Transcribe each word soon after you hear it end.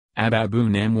Ababu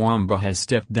Namwamba has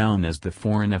stepped down as the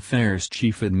Foreign Affairs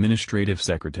Chief Administrative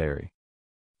Secretary.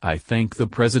 "I thank the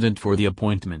President for the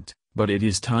appointment, but it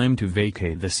is time to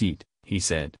vacate the seat," he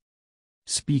said.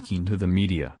 Speaking to the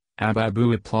media,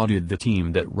 Ababu applauded the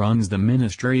team that runs the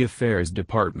Ministry Affairs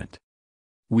Department.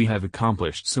 "We have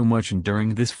accomplished so much and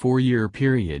during this 4-year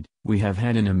period, we have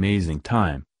had an amazing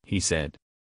time," he said.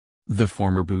 The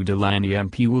former Budilani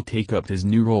MP will take up his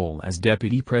new role as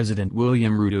Deputy President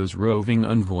William Ruto's roving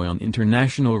envoy on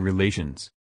international relations.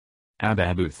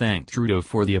 Ababu thanked Ruto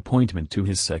for the appointment to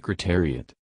his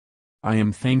secretariat. "I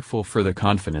am thankful for the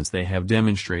confidence they have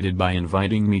demonstrated by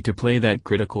inviting me to play that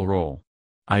critical role.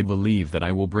 I believe that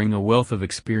I will bring a wealth of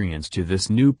experience to this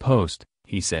new post,"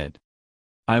 he said.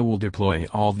 "I will deploy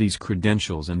all these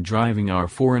credentials in driving our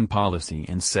foreign policy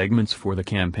and segments for the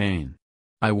campaign.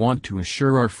 I want to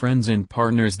assure our friends and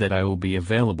partners that I will be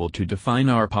available to define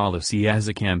our policy as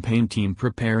a campaign team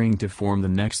preparing to form the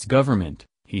next government,"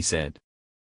 he said.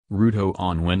 Ruto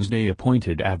on Wednesday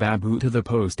appointed Ababu to the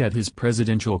post at his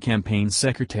presidential campaign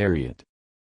secretariat.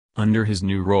 Under his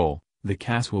new role, the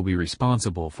CAS will be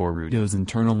responsible for Ruto's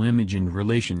internal image and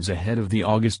relations ahead of the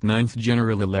August 9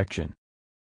 general election.